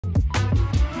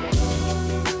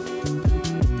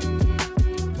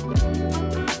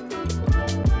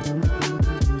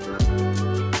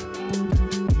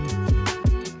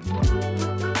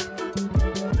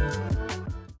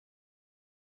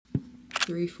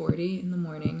3:40 in the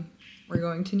morning. We're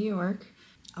going to New York.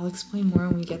 I'll explain more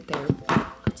when we get there.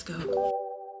 Let's go.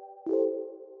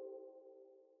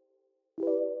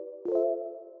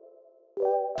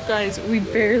 Guys, we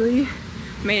barely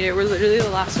made it. We're literally the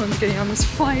last ones getting on this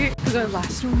flight because our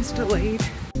last one was delayed.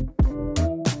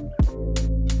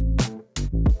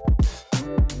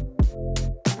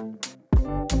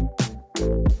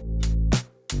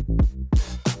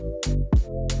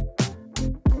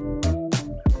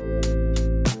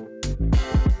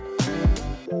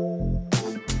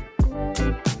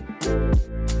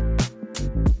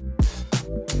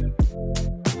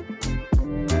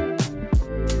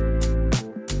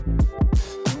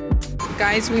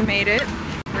 Guys, we made it.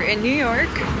 We're in New York.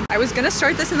 I was gonna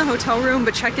start this in the hotel room,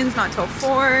 but check-in's not till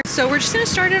 4. So we're just gonna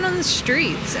start it on the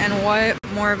streets, and what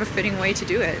more of a fitting way to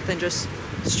do it than just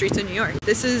streets of New York.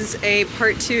 This is a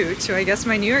part 2 to, I guess,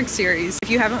 my New York series. If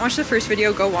you haven't watched the first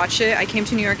video, go watch it. I came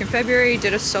to New York in February,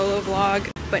 did a solo vlog,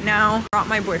 but now brought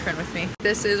my boyfriend with me.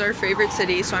 This is our favorite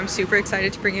city, so I'm super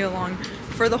excited to bring you along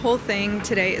for the whole thing.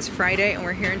 Today is Friday and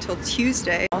we're here until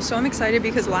Tuesday. Also, I'm excited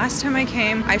because last time I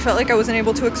came, I felt like I wasn't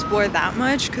able to explore that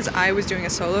much because I was doing a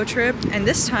solo trip. And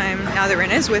this time, now that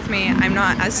Rene's with me, I'm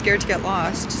not as scared to get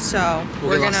lost. So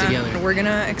we're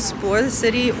gonna explore the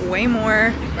city way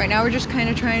more. Right now, we're just kind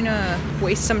of trying to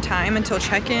waste some time until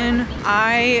check-in.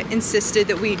 I insisted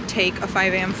that we take a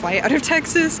 5 a.m. flight out of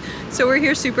Texas. So we're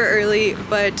here super early,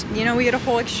 but you know, we get a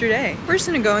whole extra day. We're just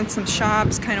gonna go in some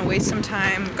shops, kind of waste some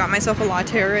time. Got myself a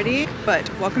latte already, but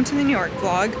welcome to the New York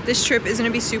vlog. This trip is gonna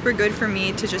be super good for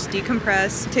me to just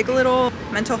decompress, take a little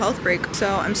mental health break. So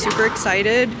I'm super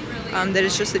excited that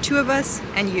it's just the two of us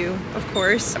and you, of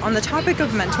course. On the topic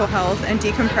of mental health and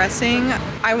decompressing,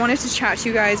 I wanted to chat to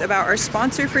you guys about our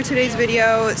sponsor for today's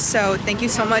video. So thank you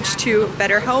so much to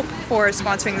BetterHelp for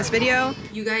sponsoring this video.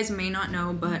 You guys may not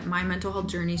know, but my mental health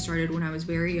journey started when I was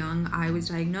very young. I was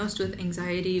diagnosed with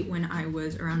anxiety when I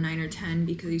was around 9 or 10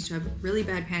 because I used to have really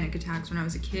bad panic attacks when I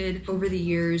was a kid. Over the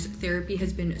years, therapy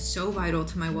has been so vital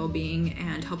to my well-being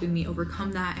and helping me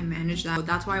overcome that and manage that. So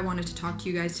that's why I wanted to talk to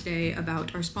you guys today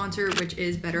about our sponsor, which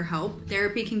is BetterHelp.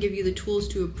 Therapy can give you the tools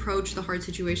to approach the hard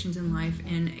situations in life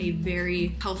in a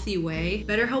very healthy way.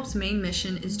 BetterHelp's main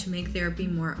mission is to make therapy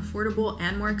more affordable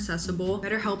and more accessible.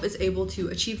 BetterHelp is able to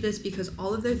achieve this because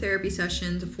all of their therapy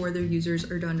sessions for their users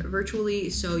are done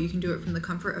virtually, so you can do it from the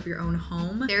comfort of your own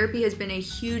home. Therapy has been a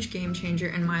huge game changer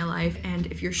in my life, and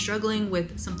if you're struggling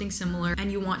with something similar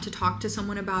and you want to talk to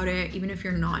someone about it, even if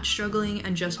you're not struggling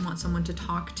and just want someone to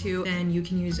talk to, then you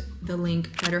can use the link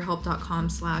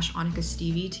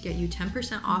betterhelp.com/AnnikaStevie to get you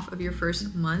 10% off of your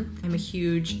first month. I'm a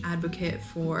huge advocate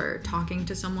for talking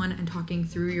to someone and talking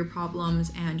through your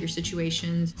problems and your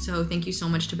situations. So thank you so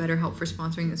much to BetterHelp for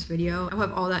sponsoring this video. I'll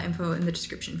have all that info in the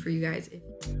description for you guys.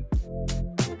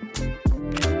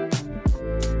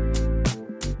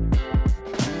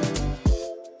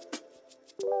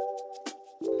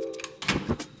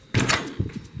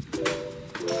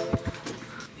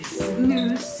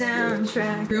 New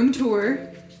soundtrack. Room tour.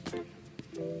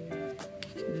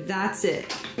 That's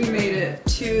it. We made it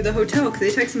to the hotel because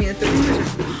they texted me that the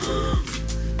rooms are...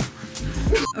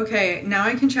 Okay, now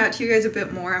I can chat to you guys a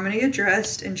bit more. I'm gonna get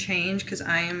dressed and change because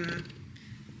I am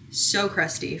so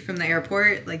crusty from the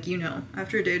airport. Like, you know,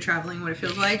 after a day of traveling, what it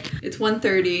feels like. It's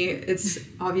 1:30. It's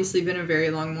obviously been a very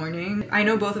long morning. I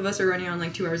know both of us are running on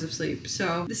like 2 hours of sleep,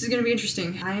 so this is gonna be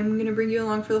interesting. I'm gonna bring you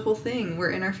along for the whole thing.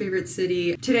 We're in our favorite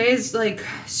city. Today is like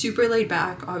super laid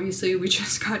back. Obviously, we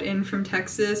just got in from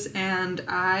Texas and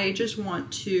I just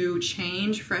want to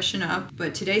change, freshen up.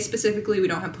 But today specifically, we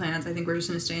don't have plans. I think we're just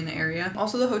gonna stay in the area.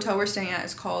 Also, the hotel we're staying at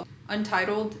is called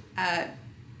Untitled at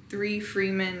 3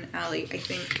 Freeman Alley, I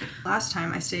think. Last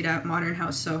time I stayed at Modern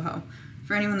House Soho.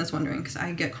 For anyone that's wondering, because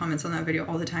I get comments on that video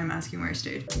all the time asking where I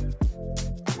stayed.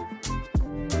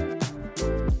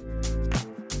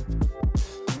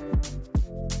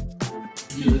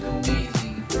 You look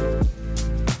amazing.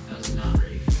 That was not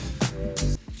ready.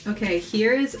 Okay,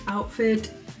 here is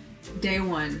outfit day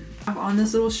 1. I'm on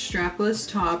this little strapless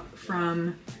top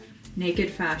from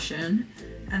Naked Fashion.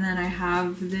 And then I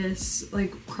have this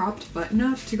like cropped button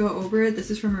up to go over it. This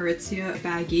is from Aritzia.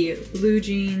 Baggy blue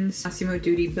jeans, Massimo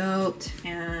Duty belt,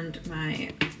 and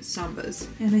my Sambas.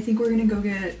 And I think we're gonna go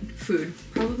get food.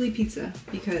 Probably pizza,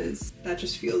 because that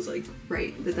just feels like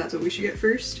right that that's what we should get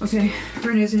first. Okay,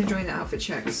 Rene's gonna join the outfit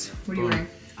checks. What are you wearing?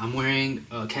 I'm wearing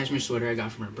a cashmere sweater I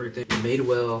got for my birthday.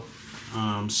 Madewell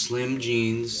slim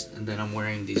jeans, and then I'm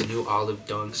wearing these new olive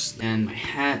dunks, and my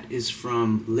hat is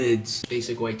from Lids,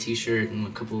 basic white t-shirt, and a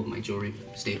couple of my jewelry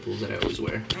staples that I always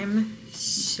wear. I'm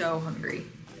so hungry.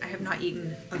 I have not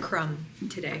eaten a crumb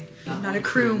today. Not a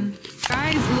croom.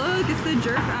 Guys, look, it's the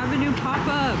Jerf Avenue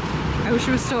pop-up. I wish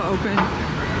it was still open.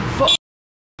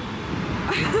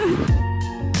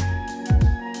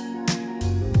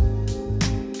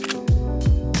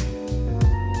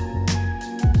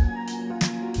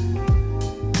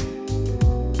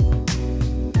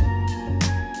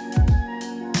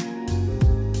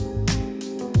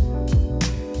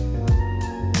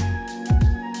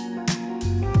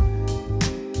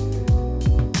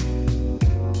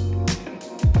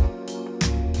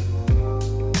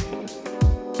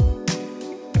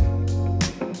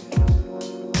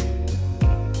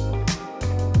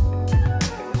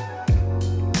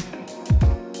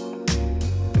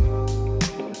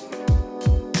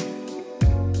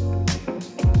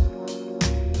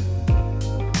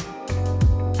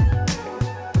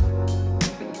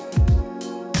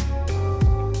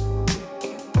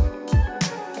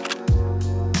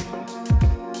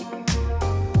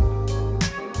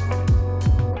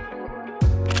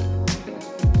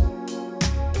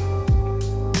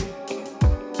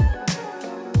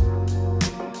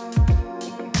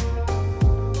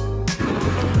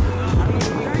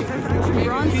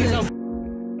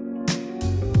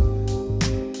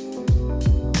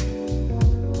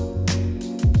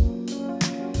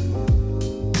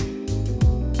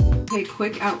 Okay,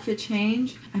 quick outfit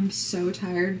change. I'm so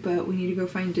tired, but we need to go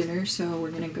find dinner, so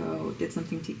we're gonna go get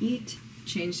something to eat.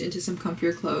 Changed into some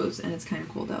comfier clothes, and it's kind of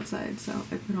cold outside, so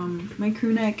I put on my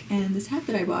crew neck and this hat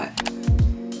that I bought.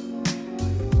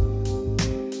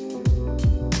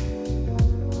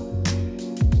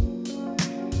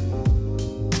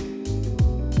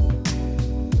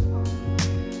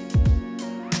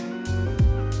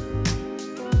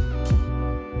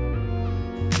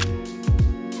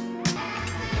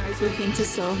 We came to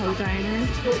Soho Diner.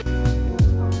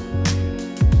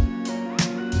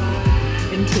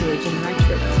 Vintage and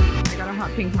retro. I got a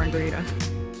hot pink margarita.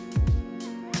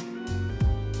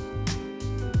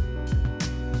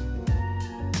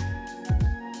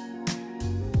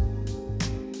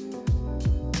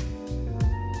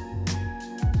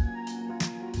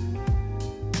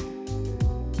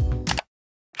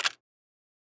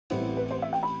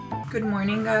 Good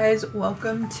morning, guys.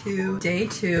 Welcome to day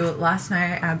 2. Last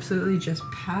night I absolutely just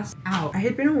passed out. I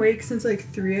had been awake since like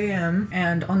 3 a.m.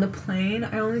 and on the plane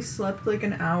I only slept like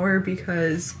an hour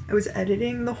because I was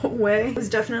editing the whole way. I was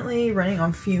definitely running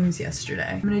on fumes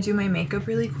yesterday. I'm gonna do my makeup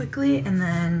really quickly and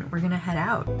then we're gonna head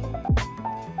out.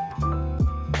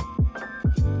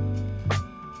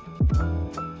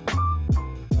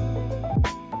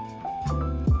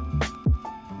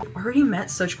 Already met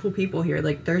such cool people here.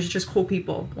 Like, there's just cool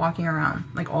people walking around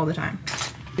like all the time.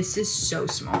 This is so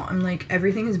small. I'm like,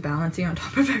 everything is balancing on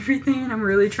top of everything and I'm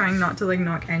really trying not to like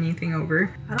knock anything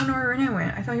over. I don't know where Rene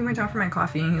went. I thought he went down for my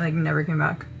coffee and he like never came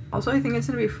back. Also, I think it's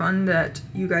gonna be fun that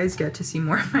you guys get to see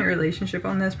more of my relationship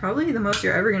on this. Probably the most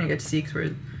you're ever gonna get to see because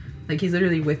we're like, he's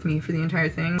literally with me for the entire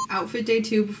thing. Outfit day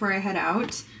 2 before I head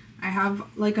out. I have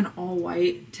like an all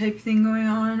white type thing going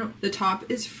on. The top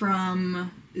is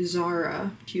from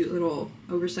Zara, cute little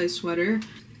oversized sweater.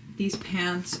 These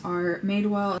pants are made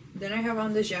well. Then I have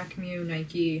on the Jacquemus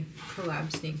Nike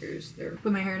collab sneakers. They're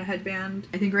put my hair in a headband.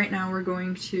 I think right now we're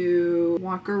going to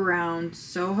walk around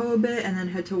Soho a bit and then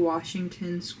head to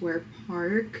Washington Square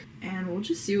Park and we'll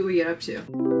just see what we get up to.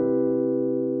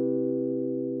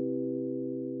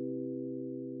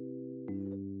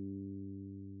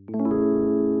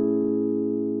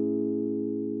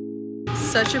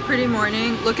 Such a pretty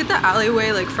morning. Look at the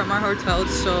alleyway like from our hotel.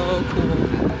 It's so cool.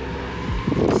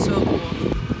 So cool.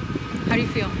 How do you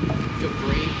feel? I feel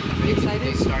great. Are you excited?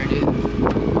 They started.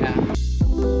 Yeah.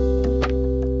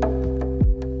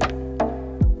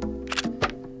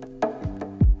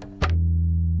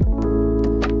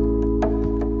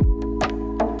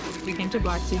 We came to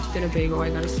Black Sea to get a bagel. I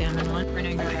got a salmon one. We're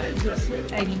gonna go ahead.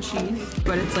 Egg and cheese.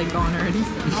 But it's like gone already.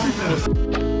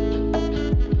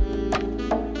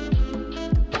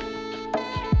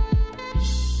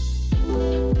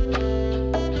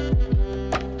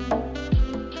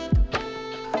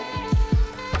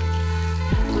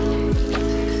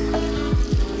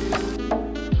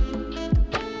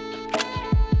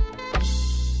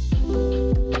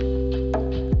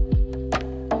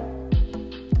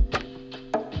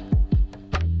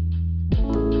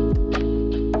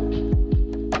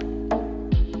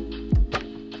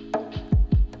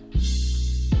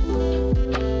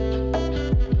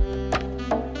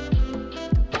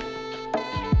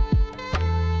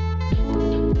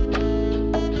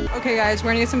 Okay guys, we're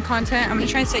gonna get some content. I'm gonna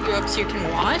try and set you up so you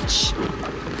can watch.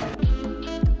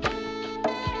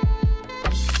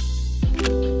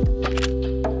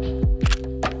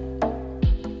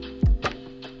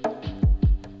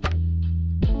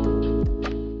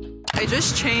 I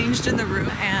just changed in the room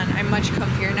and I'm much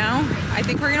comfier now. I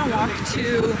think we're gonna walk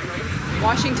to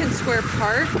Washington Square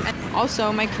Park. And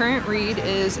also, my current read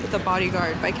is The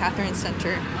Bodyguard by Catherine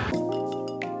Center.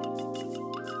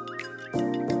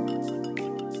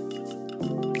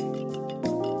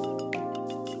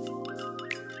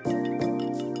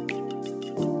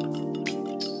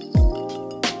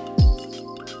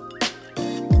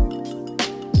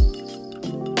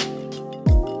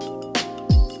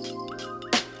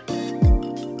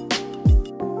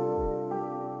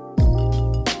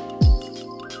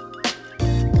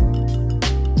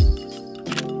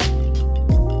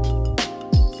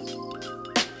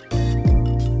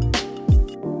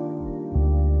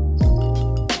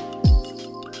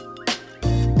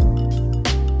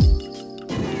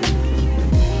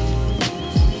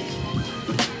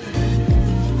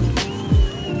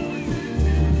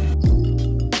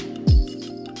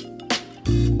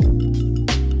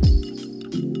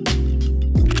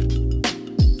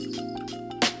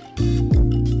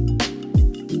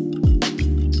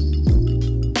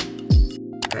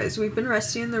 Guys, we've been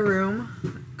resting in the room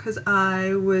because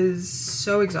I was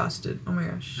so exhausted. Oh my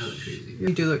gosh. That looks crazy. You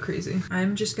do look crazy.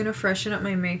 I'm just gonna freshen up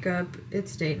my makeup.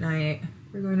 It's date night.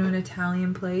 We're going to an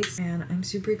Italian place and I'm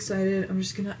super excited. I'm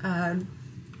just gonna add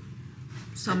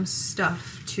some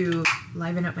stuff to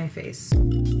liven up my face.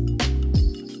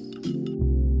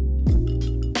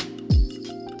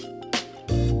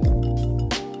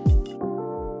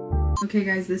 Okay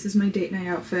guys, this is my date night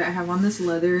outfit. I have on this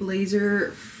leather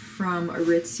blazer from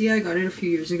Aritzia. I got it a few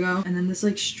years ago. And then this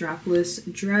like strapless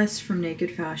dress from Naked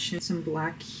Fashion. Some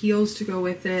black heels to go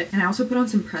with it. And I also put on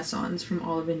some press-ons from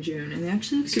Olive & June. And they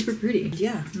actually look super pretty.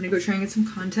 Yeah, I'm gonna go try and get some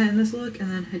content in this look and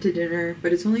then head to dinner.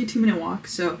 But it's only a 2-minute walk,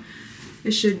 so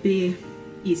it should be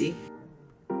easy.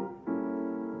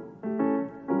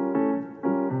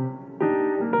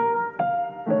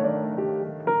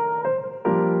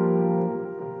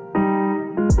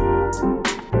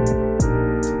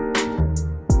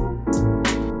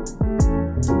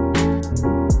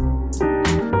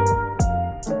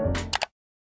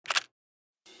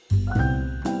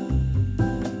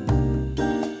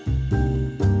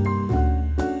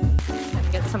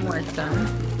 Some work done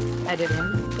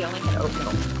editing. They only had oat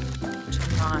milk, which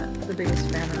I'm not the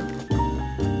biggest fan of.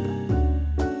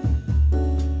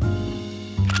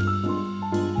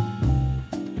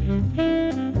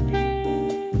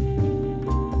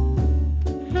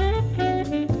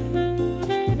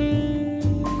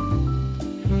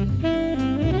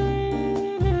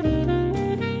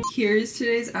 Here's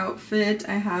today's outfit.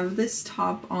 I have this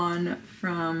top on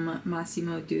from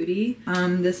Massimo Dutti.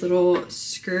 This little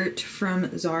skirt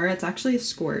from Zara. It's actually a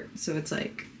skirt, so it's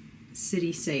like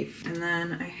city safe. And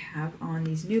then I have on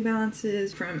these New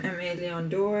Balances from Aimé Leon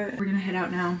d'Or. We're gonna head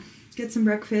out now, get some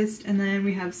breakfast, and then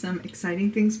we have some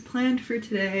exciting things planned for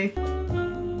today.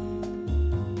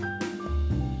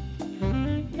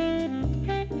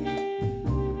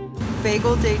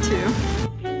 Bagel day 2.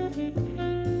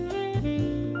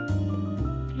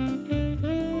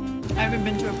 I haven't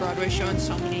been to a Broadway show in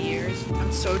so many years.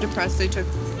 I'm so depressed they took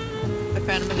the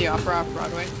Phantom of the Opera off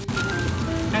Broadway.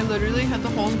 I literally had the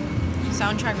whole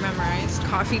soundtrack memorized.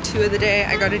 Coffee 2 of the day.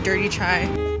 I got a dirty chai.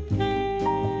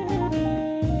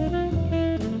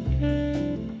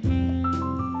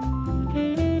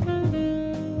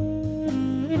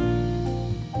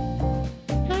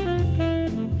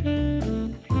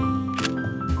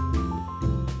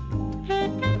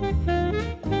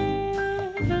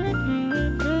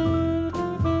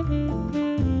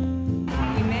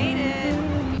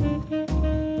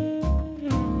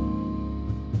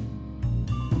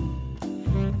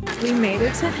 We made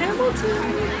it to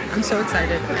Hamilton. I'm so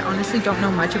excited. I honestly don't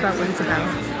know much about what it's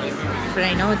about, but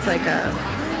I know it's like a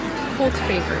cult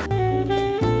favorite.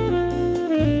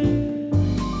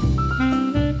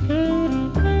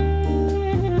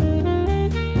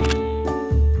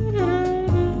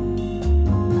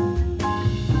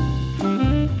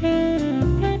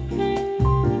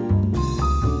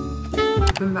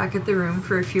 I've been back at the room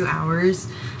for a few hours.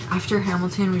 After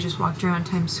Hamilton, we just walked around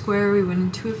Times Square. We went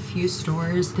into a few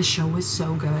stores. The show was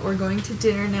so good. We're going to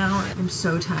dinner now. I'm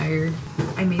so tired.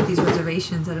 I made these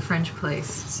reservations at a French place,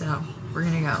 so we're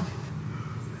gonna go.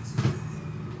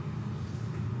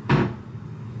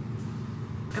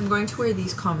 I'm going to wear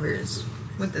these Converse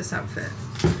with this outfit.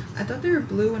 I thought they were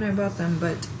blue when I bought them,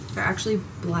 but they're actually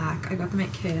black. I got them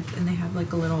at Kith, and they have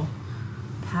like a little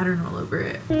pattern all over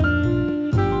it.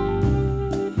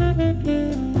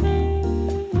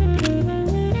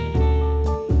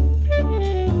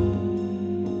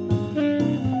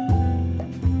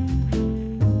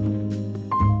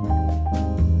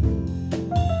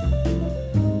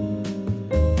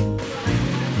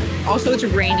 Also, it's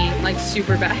raining like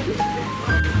super bad.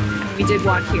 And we did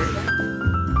walk here.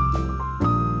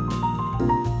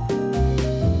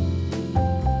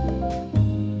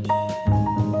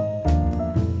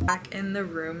 Back in the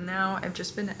room now. I've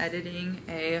just been editing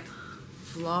a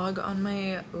vlog on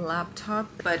my laptop,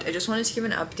 but I just wanted to give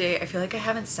an update. I feel like I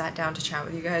haven't sat down to chat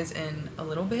with you guys in a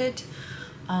little bit.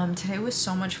 Today was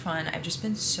so much fun. I've just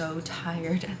been so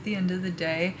tired at the end of the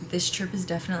day. This trip is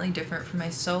definitely different from my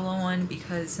solo one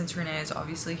because since Renee is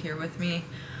obviously here with me,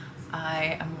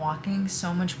 I am walking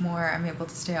so much more. I'm able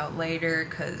to stay out later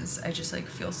because I just like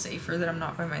feel safer that I'm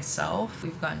not by myself.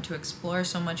 We've gotten to explore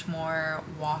so much more,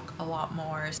 walk a lot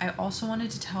more. I also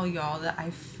wanted to tell y'all that I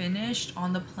finished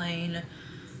on the plane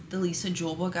the Lisa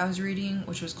Jewell book I was reading,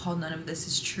 which was called None of This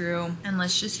Is True. And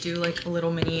let's just do like a little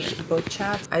mini book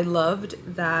chat. I loved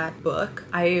that book.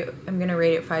 I am gonna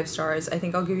rate it 5 stars. I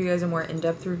think I'll give you guys a more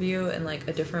in-depth review in like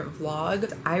a different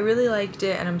vlog. I really liked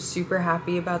it and I'm super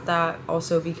happy about that.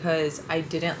 Also because I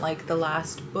didn't like the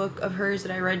last book of hers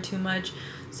that I read too much.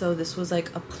 So this was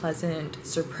like a pleasant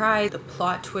surprise. The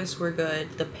plot twists were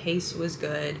good. The pace was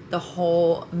good. The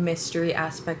whole mystery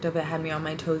aspect of it had me on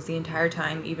my toes the entire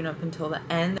time, even up until the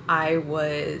end. I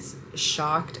was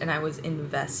shocked and I was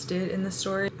invested in the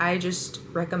story. I just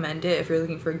recommend it if you're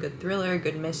looking for a good thriller,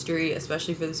 good mystery,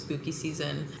 especially for the spooky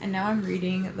season. And now I'm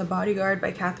reading The Bodyguard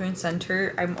by Catherine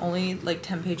Center. I'm only like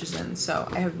 10 pages in, so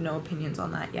I have no opinions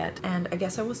on that yet. And I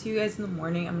guess I will see you guys in the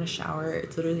morning. I'm gonna shower.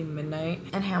 It's literally midnight.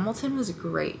 And Hamilton was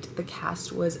great. The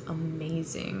cast was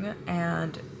amazing.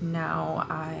 And now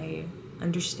I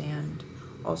understand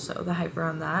also the hype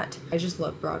around that. I just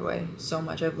love Broadway so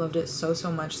much. I've loved it so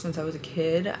much since I was a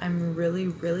kid. I'm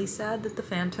really sad that The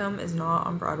Phantom is not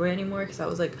on Broadway anymore because that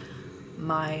was like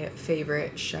my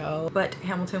favorite show. But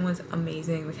Hamilton was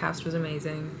amazing. The cast was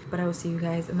amazing. But I will see you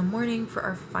guys in the morning for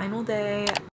our final day.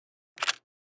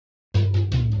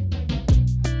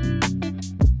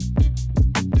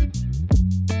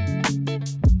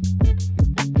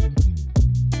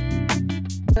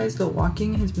 Guys, the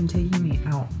walking has been taking me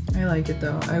out. I like it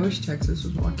though. I wish Texas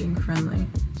was walking friendly.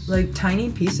 Like tiny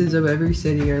pieces of every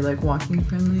city are like walking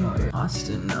friendly. Oh, yeah.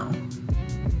 Austin, no.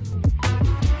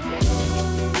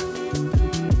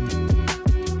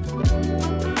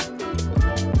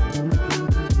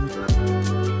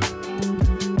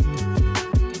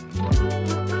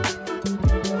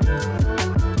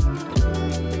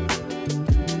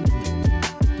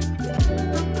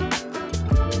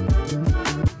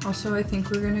 Also, I think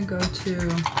we're gonna go to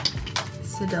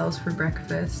Siddell's for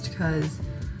breakfast because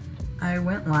I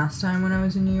went last time when I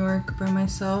was in New York by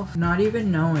myself, not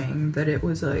even knowing that it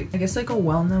was like, I guess like a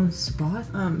well-known spot.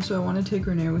 So I want to take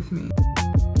Renee with me.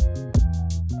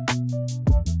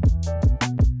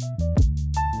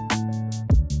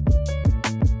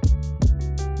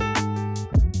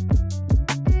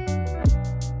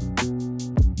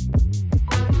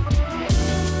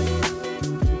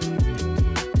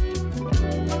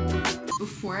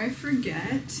 Before I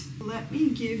forget, let me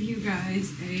give you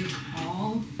guys a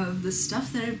haul of the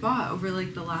stuff that I bought over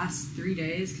like the last 3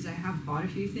 days because I have bought a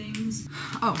few things.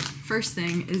 Oh, first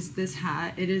thing is this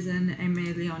hat. It is an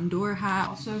Aimé Leon Dore hat.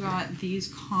 Also got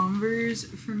these Converse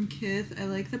from Kith. I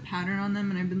like the pattern on them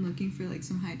and I've been looking for like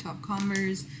some high top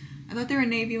Converse. I thought they were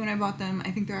navy when I bought them.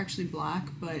 I think they're actually black,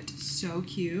 but so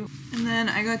cute. And then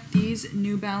I got these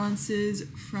New Balances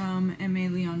from Aimé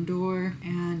Leon Dore.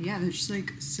 And yeah, they're just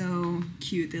like so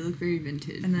cute. They look very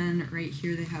vintage. And then right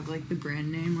here they have like the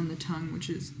brand name on the tongue, which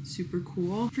is super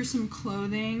cool. For some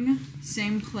clothing,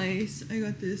 same place. I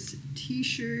got this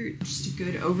t-shirt, just a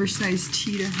good oversized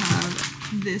tee to have.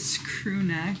 This crew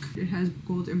neck. It has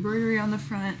gold embroidery on the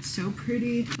front, so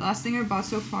pretty. The last thing I bought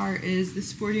so far is the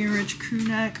Sporty and Rich crew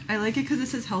neck. I like it because it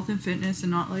says health and fitness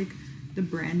and not like the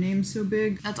brand name so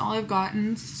big. That's all I've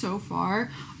gotten so far.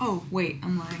 Oh wait,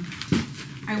 I'm lying.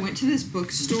 I went to this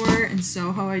bookstore in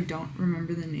Soho, I don't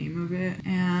remember the name of it,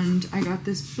 and I got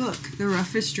this book, The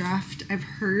Roughest Draft. I've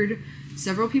heard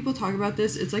several people talk about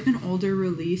this. It's like an older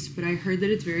release, but I heard that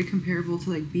it's very comparable to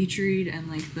like Beach Read and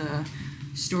like the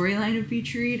storyline of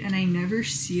Beach Read, and I never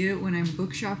see it when I'm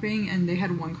book shopping, and they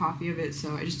had one copy of it,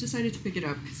 so I just decided to pick it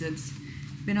up because it's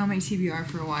been on my TBR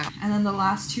for a while. And then the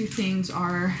last two things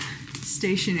are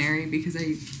stationery because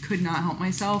I could not help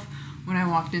myself when I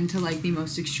walked into like the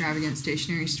most extravagant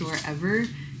stationery store ever.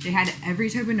 They had every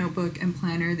type of notebook and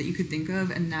planner that you could think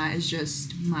of, and that is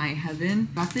just my heaven.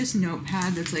 Got this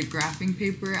notepad that's like graphing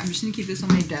paper. I'm just gonna keep this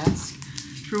on my desk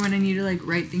for when I need to like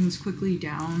write things quickly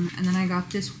down. And then I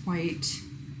got this white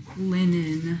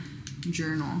linen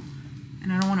journal.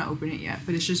 and I don't want to open it yet,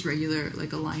 but it's just regular,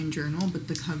 like a lined journal, but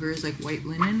the cover is like white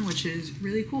linen, which is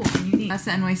really cool and unique. That's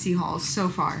the NYC hauls so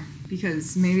far,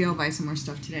 because maybe I'll buy some more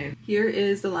stuff today. Here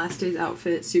is the last day's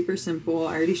outfit, super simple.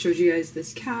 I already showed you guys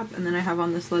this cap, and then I have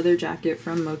on this leather jacket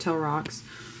from Motel Rocks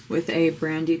with a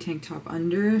brandy tank top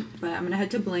under. But I'm gonna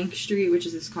head to Blank Street, which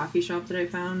is this coffee shop that I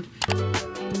found.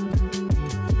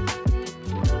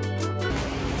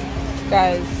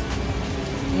 Guys,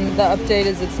 the update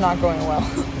is it's not going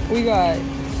well. We got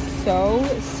so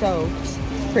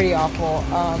soaked, pretty awful.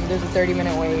 There's a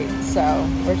 30-minute wait, so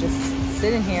we're just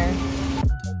sitting here.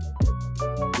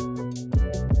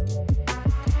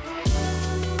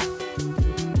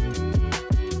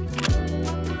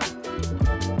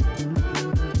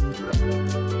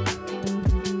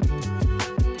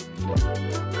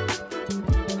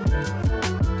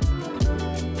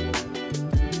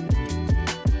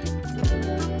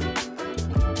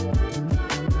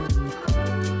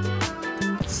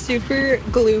 Super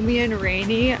gloomy and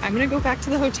rainy. I'm gonna go back to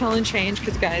the hotel and change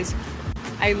because, guys,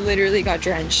 I literally got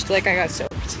drenched. Like, I got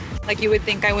soaked. Like, you would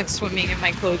think I went swimming in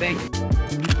my clothing.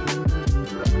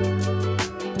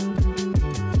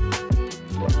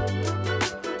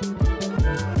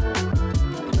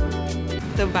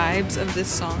 The vibes of this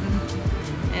song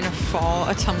in a fall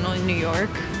autumnal in New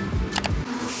York.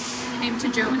 Came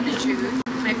to Joe and the Jew.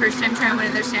 My first time trying one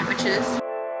of their sandwiches.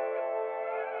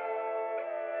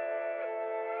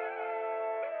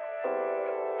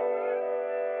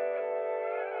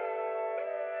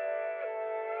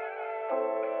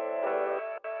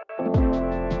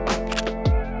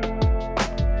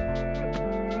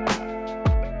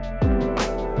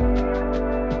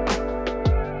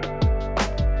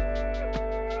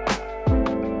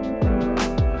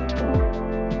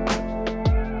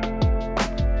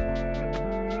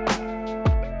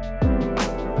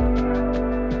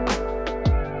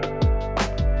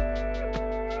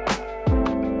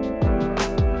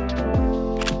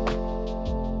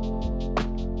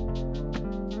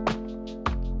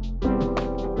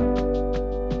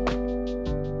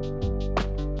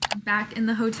 Back in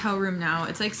the hotel room now.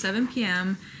 It's like 7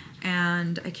 p.m.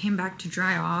 and I came back to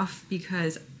dry off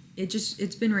because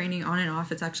it's been raining on and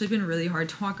off. It's actually been really hard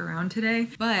to walk around today,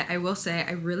 but I will say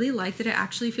I really like that it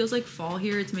actually feels like fall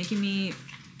here. It's making me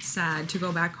sad to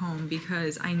go back home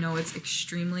because I know it's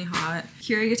extremely hot.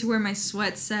 Here I get to wear my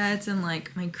sweat sets and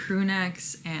like my crew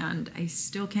necks, and I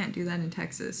still can't do that in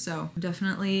Texas. So I'm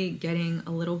definitely getting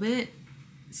a little bit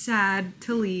sad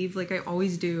to leave, like I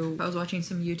always do. I was watching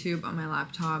some YouTube on my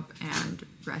laptop and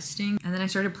resting, and then I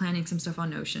started planning some stuff on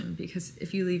Notion, because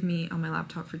if you leave me on my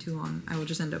laptop for too long, I will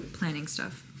just end up planning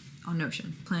stuff on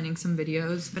Notion, planning some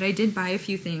videos. But I did buy a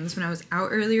few things when I was out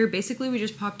earlier. Basically, we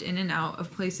just popped in and out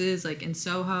of places like in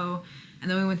Soho, and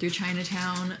then we went through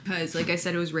Chinatown because, like I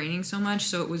said, it was raining so much,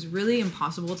 so it was really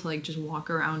impossible to like just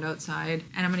walk around outside.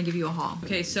 And I'm gonna give you a haul.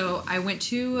 Okay, so I went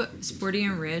to Sporty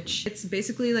and Rich. It's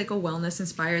basically like a wellness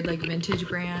inspired like vintage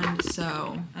brand.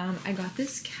 So I got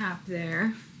this cap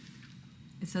there.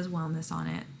 It says wellness on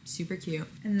it. Super cute.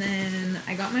 And then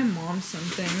I got my mom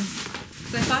something.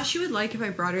 So I thought she would like if I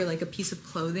brought her like a piece of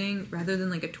clothing rather than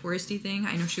like a touristy thing.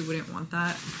 I know she wouldn't want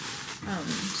that.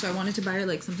 So I wanted to buy her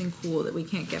like something cool that we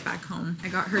can't get back home. I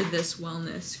got her this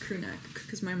wellness crew neck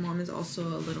because my mom is also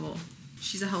a little,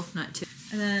 she's a health nut too.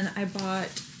 And then I bought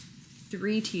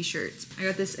 3 t-shirts. I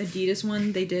got this Adidas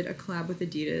one. They did a collab with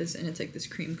Adidas and it's like this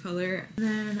cream color. And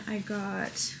then I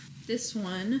got this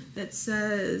one that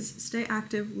says stay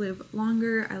active, live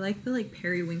longer. I like the like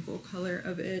periwinkle color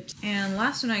of it. And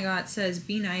last one I got says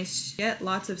be nice, get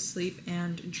lots of sleep,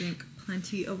 and drink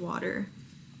plenty of water.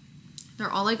 They're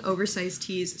all like oversized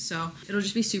tees, so it'll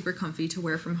just be super comfy to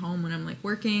wear from home when I'm like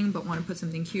working but want to put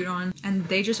something cute on. And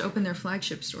they just opened their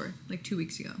flagship store like 2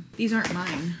 weeks ago. These aren't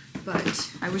mine,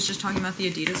 but I was just talking about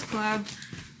the Adidas collab.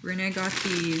 Rene got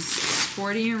these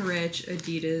Sporty and Rich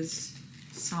Adidas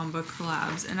Samba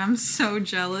collabs, and I'm so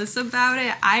jealous about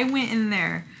it. I went in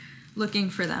there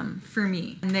looking for them for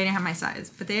me, and they didn't have my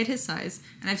size, but they had his size,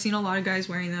 and I've seen a lot of guys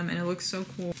wearing them and it looks so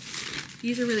cool.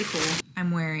 These are really cool.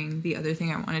 I'm wearing the other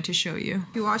thing I wanted to show you.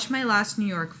 If you watched my last New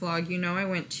York vlog, you know I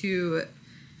went to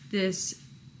this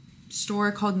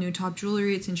store called New Top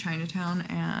Jewelry. It's in Chinatown,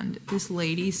 and this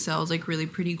lady sells like really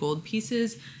pretty gold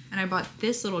pieces, and I bought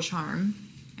this little charm,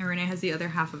 and Rene has the other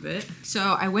half of it.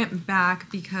 So I went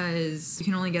back because you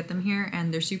can only get them here,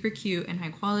 and they're super cute and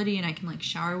high quality, and I can like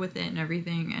shower with it and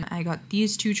everything. And I got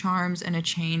these 2 charms and a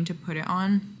chain to put it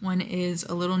on. One is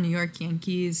a little New York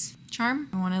Yankees charm.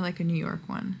 I wanted like a New York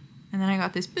one. And then I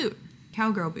got this boot,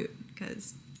 cowgirl boot,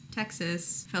 because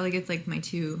Texas. Felt like it's like my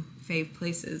two fave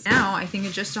places. Now I think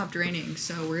it just stopped raining,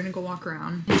 so we're gonna go walk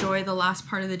around, enjoy the last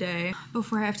part of the day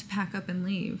before I have to pack up and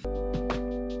leave.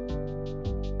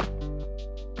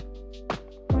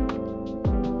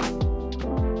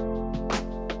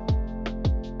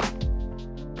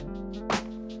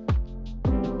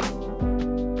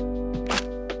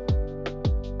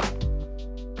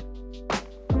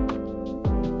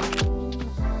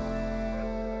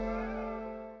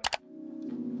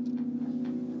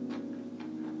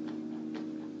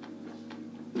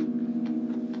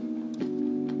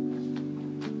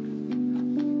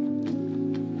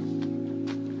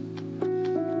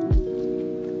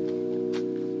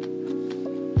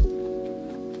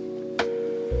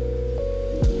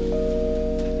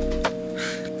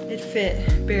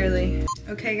 Fit barely.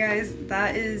 Okay guys,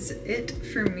 that is it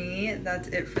for me. That's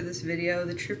it for this video.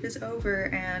 The trip is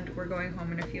over and we're going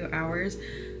home in a few hours.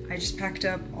 I just packed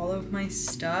up all of my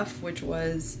stuff, which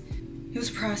was, it was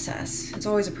a process. It's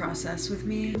always a process with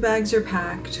me. The bags are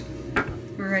packed.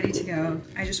 We're ready to go.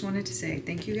 I just wanted to say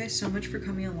thank you guys so much for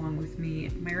coming along with me.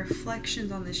 My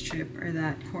reflections on this trip are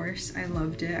that, of course, I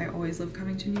loved it. I always love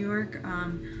coming to New York.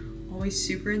 Always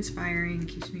super inspiring,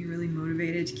 keeps me really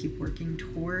motivated to keep working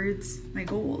towards my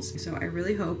goals. So I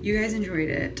really hope you guys enjoyed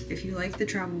it. If you like the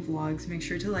travel vlogs, make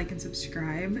sure to like and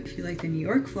subscribe. If you like the New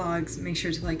York vlogs, make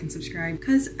sure to like and subscribe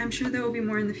because I'm sure there will be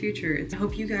more in the future. I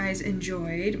hope you guys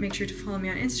enjoyed. Make sure to follow me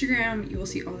on Instagram. You will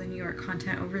see all the New York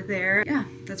content over there. Yeah,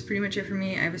 that's pretty much it for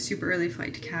me. I have a super early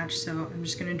flight to catch, so I'm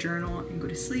just gonna journal and go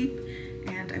to sleep,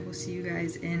 and I will see you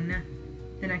guys in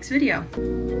the next video.